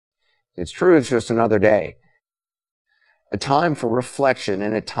It's true, it's just another day. A time for reflection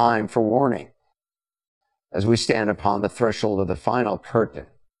and a time for warning. As we stand upon the threshold of the final curtain,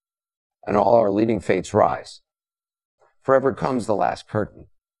 and all our leading fates rise. Forever comes the last curtain.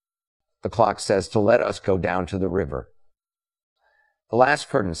 The clock says to let us go down to the river. The last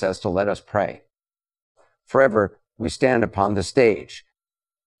curtain says to let us pray. Forever we stand upon the stage,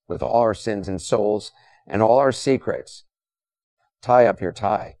 with all our sins and souls and all our secrets. Tie up your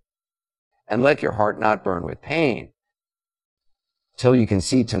tie, and let your heart not burn with pain, till you can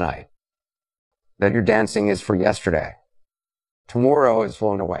see tonight that your dancing is for yesterday. Tomorrow is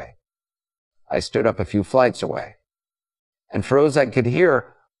flown away. I stood up a few flights away, and for those I could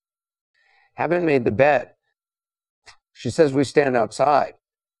hear, haven't made the bed. She says we stand outside,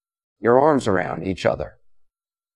 your arms around each other.